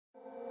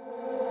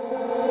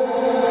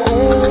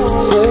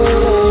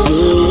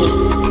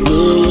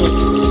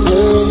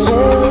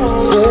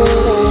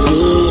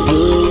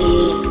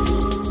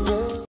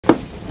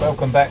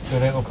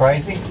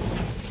crazy.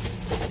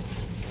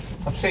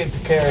 I'm sitting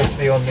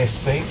precariously on this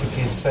seat, which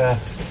is not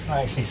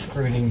actually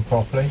screwed in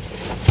properly.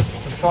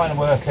 I'm trying to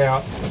work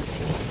out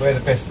where the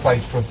best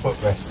place for a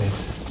footrest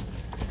is.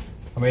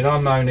 I mean,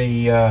 I'm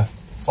only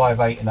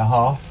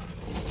 5'8½".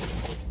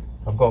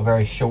 I've got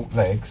very short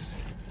legs,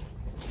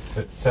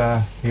 but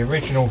the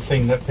original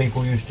thing that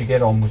people used to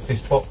get on was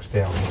this box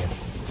down here.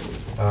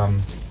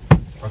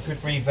 I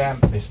could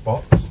revamp this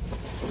box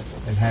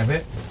and have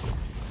it,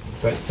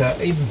 but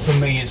even for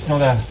me, it's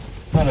not a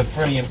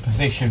brilliant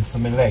position for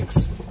my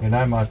legs. You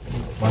know, my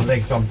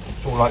legs, I'm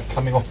sort of like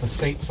coming off the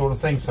seat sort of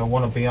thing, so I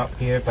want to be up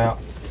here about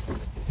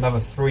another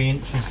 3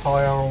 inches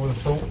higher, I would have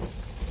thought.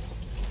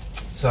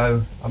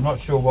 So I'm not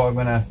sure what I'm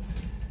going to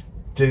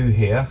do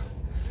here,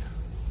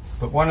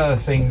 but one of the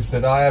things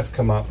that I have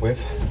come up with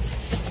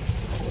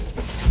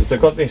is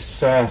I've got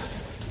this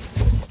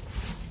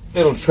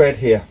little tread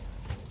here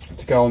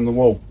to go on the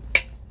wall.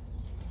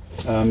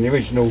 The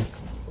original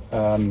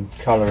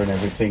colour and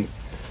everything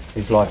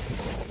is like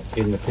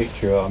in the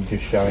picture I'm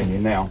just showing you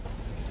now.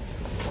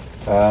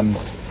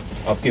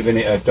 I've given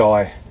it a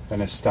dye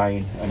and a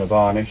stain and a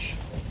varnish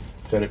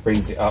so that it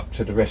brings it up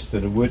to the rest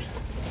of the wood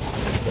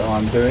that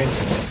I'm doing.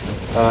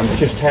 It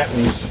just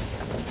happens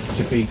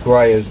to be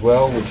grey as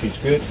well, which is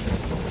good.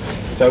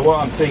 So what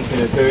I'm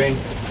thinking of doing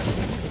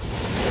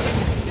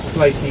is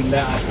placing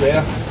that up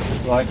there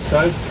like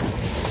so,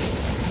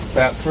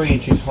 about 3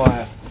 inches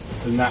higher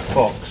than that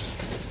box,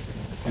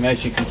 and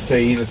as you can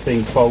see the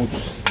thing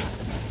folds,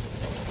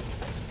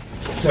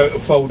 so it'll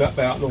fold up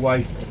out of the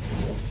way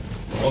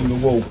on the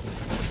wall.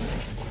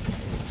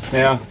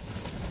 Now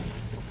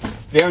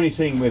the only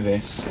thing with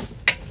this,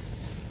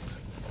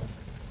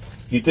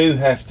 you do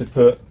have to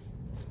put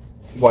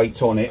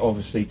weight on it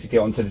obviously to get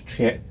onto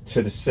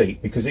the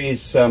seat, because it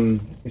is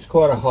it's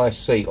quite a high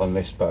seat on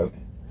this boat.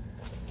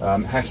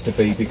 Has to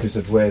be because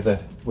of where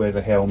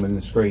the helm and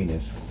the screen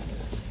is,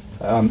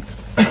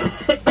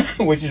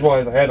 which is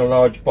why they had a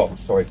large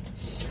box. Sorry,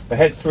 they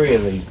had 3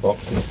 of these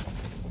boxes.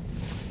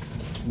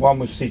 One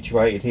was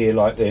situated here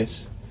like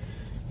this,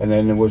 and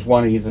then there was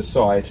one either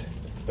side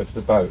of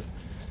the boat,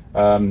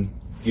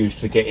 used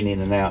for getting in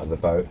and out of the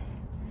boat.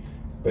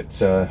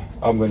 But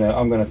I'm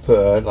gonna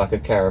put like a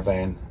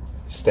caravan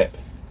step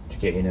to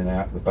get in and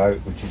out of the boat,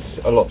 which is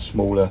a lot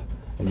smaller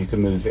and you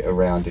can move it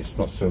around. It's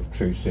not so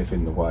obtrusive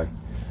in the way.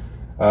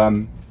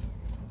 But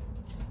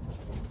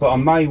I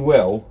may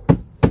well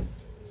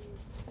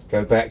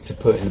go back to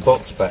putting the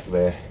box back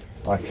there.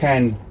 I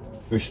can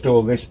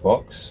restore this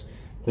box.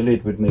 The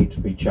lid would need to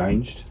be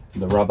changed,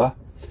 the rubber,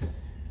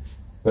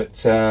 but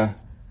the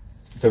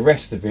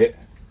rest of it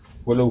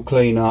will all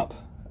clean up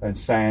and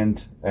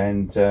sand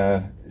and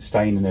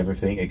stain and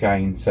everything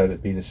again, so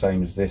that'd be the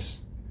same as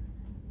this.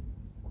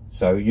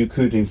 So you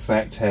could in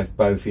fact have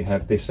both. You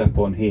have this up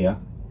on here,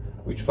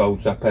 which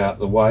folds up out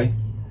the way.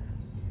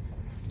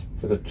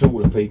 For the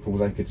taller people,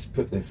 they could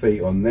put their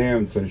feet on there,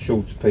 and for the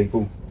shorter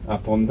people,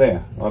 up on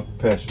there. I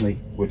personally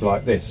would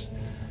like this.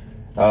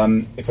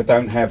 If I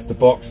don't have the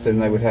box, then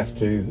they would have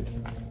to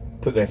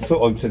put their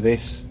foot onto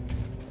this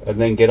and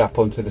then get up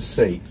onto the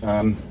seat.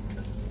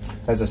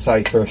 As I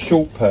say, for a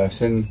short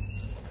person,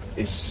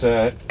 it's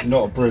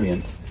not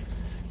brilliant.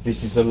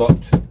 This is a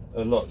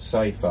lot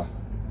safer,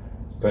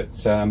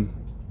 but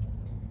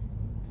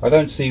I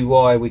don't see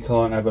why we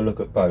can't have a look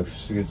at both.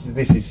 So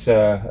this is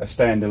a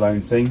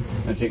standalone thing.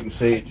 As you can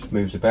see, it just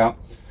moves about,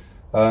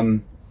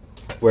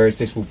 whereas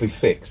this will be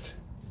fixed.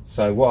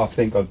 So what I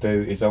think I'll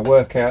do is I'll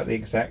work out the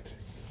exact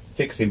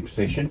fixing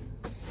position,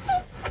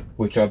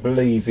 which I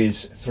believe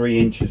is 3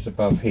 inches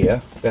above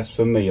here. That's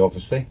for me,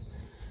 obviously.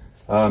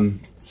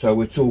 So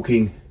we're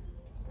talking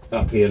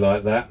up here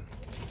like that.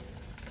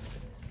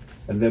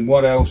 And then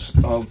what else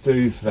I'll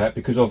do for that,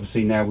 because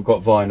obviously now we've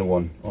got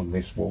vinyl on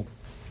this wall,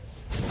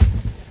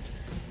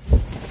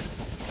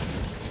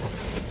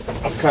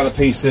 I've cut a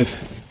piece of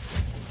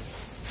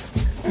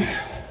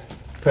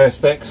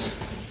perspex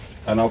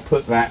and I'll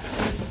put that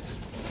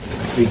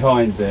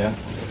behind there,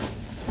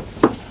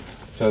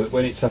 so that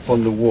when it's up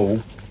on the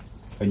wall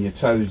and your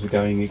toes are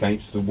going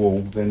against the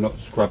wall, they're not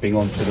scrubbing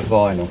onto the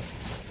vinyl.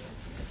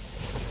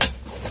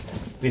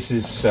 This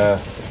is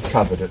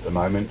covered at the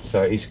moment,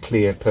 so it's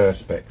clear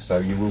perspex, so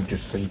you will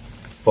just see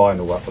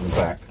vinyl up on the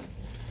back.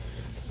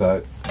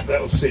 So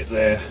that'll sit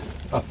there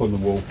up on the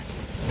wall,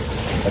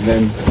 and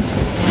then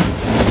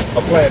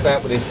I'll play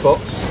about with this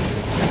box,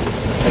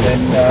 and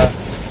then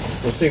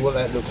we'll see what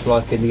that looks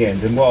like in the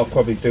end. And what I'll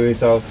probably do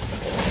is I'll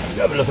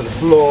have a look at the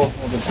floor.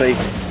 Obviously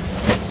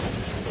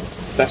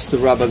that's the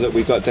rubber that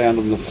we got down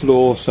on the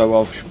floor, so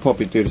I'll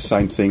probably do the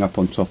same thing up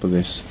on top of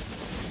this.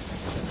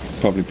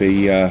 Probably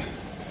be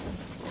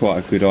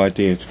quite a good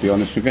idea, to be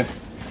honest with you.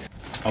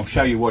 I'll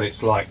show you what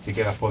it's like to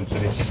get up onto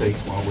this seat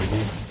while we're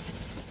here.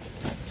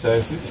 So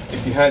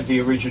if you had the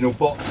original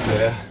box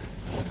there,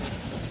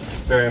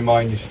 bear in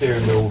mind your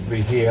steering wheel would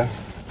be here.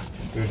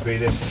 It would be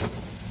this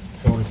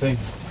sort of thing.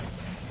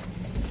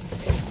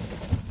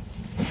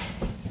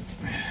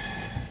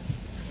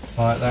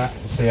 Like that.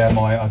 See how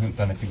I don't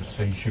know if you can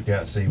see, you should be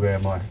able to see where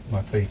my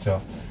feet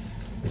are.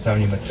 it's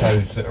only my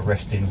toes that are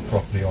resting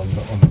properly on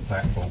the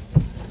platform.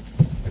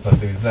 If I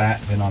do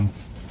that, then I'm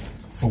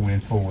falling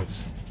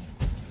forwards.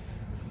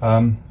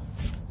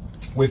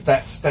 With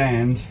that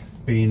stand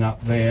being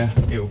up there,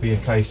 it will be a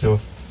case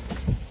of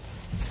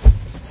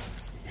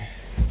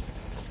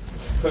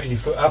putting your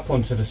foot up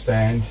onto the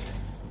stand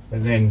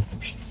and then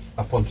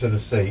up onto the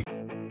seat.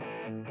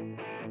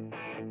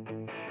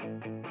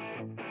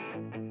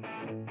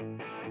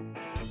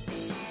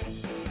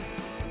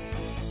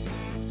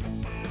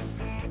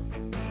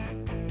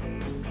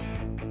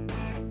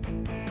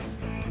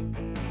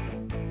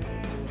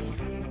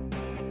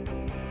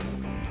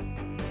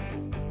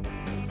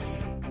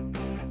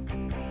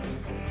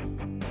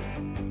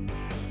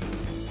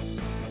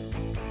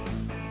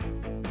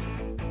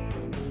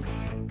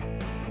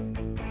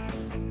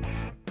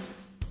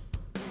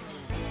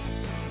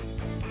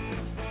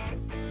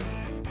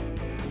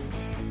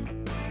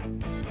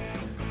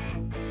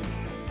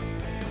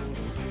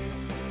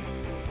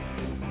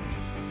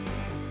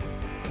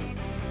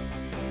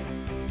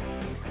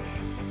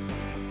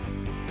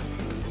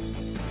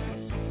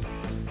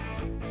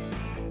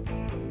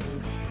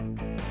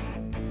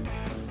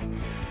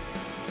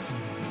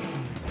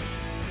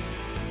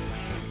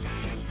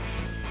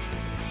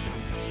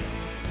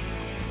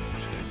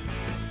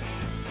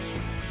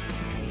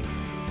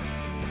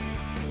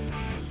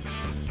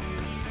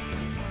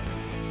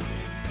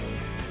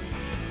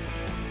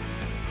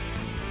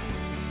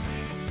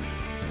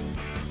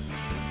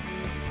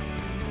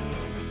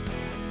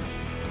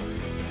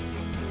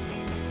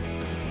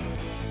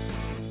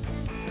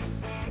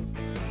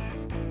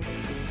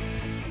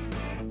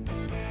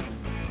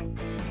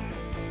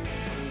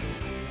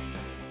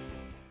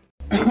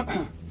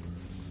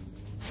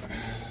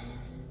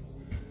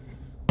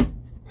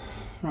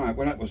 Right,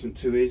 well that wasn't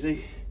too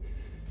easy.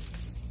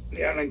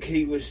 The Allen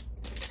key was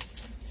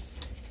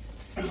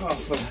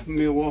half a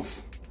mil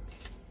off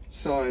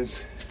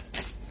size.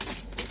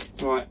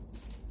 Right,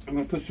 I'm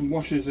going to put some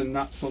washers and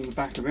nuts on the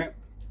back of it,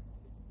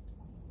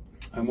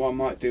 and what I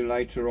might do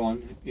later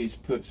on is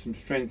put some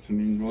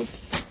strengthening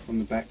rods on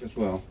the back as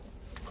well,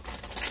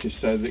 just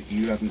so that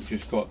you haven't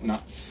just got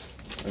nuts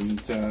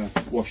and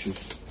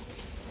washers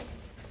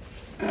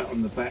out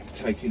on the back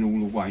taking all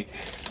the weight,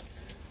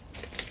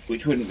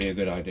 which wouldn't be a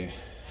good idea.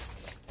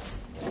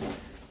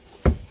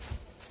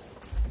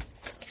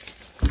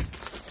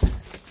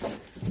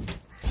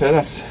 So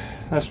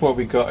that's what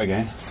we got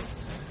again.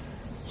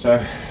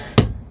 So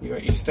you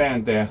got your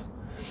stand there.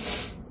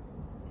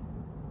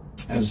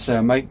 As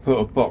mate put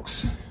a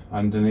box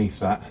underneath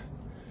that,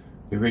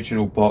 the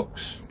original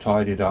box,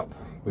 tied it up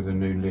with a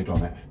new lid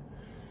on it.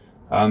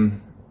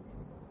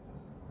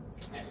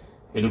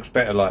 It looks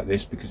better like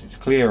this because it's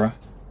clearer,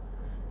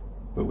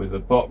 but with the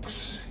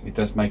box it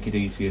does make it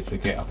easier to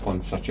get up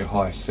on such a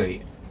high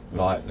seat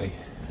lightly,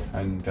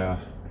 and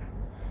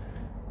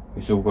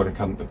it's all got to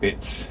come to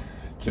bits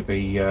to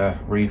be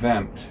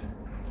revamped.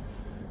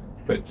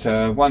 But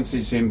once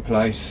it's in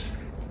place,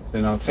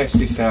 then I'll test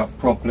this out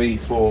properly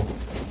for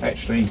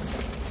actually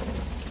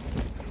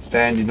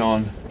standing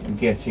on and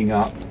getting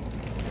up.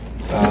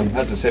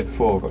 As I said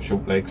before, I've got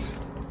short legs,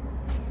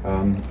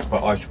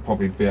 but I should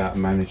probably be able to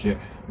manage it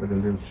with a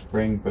little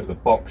spring, but the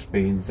box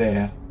being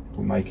there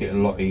will make it a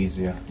lot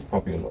easier,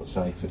 probably a lot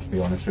safer, to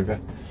be honest with you.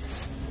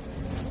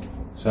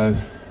 So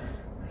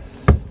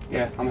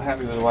yeah, I'm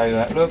happy with the way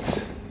that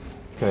looks.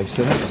 Okay,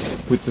 so that's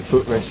with the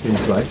footrest in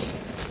place.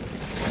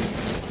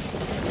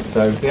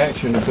 So the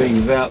action of being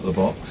without the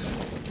box,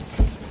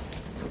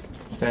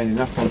 standing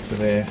up onto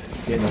there,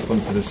 getting up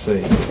onto the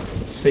seat.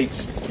 The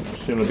seat's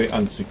still a bit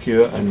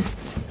unsecure and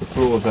the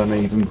floor's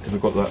uneven because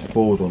I've got that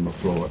board on the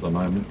floor at the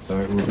moment, so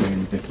it will be in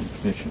a different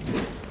position.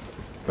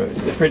 But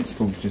the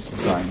principle's just the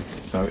same.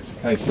 So it's a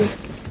case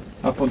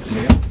of up onto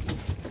here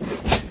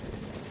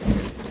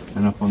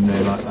and up on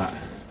there like that.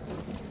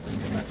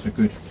 And that's a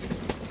good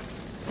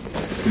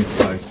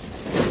place.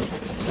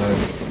 So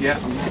yeah,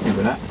 I'm happy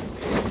with that.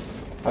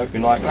 Hope you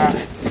like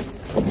that.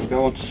 We'll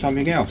go on to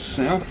something else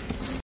now.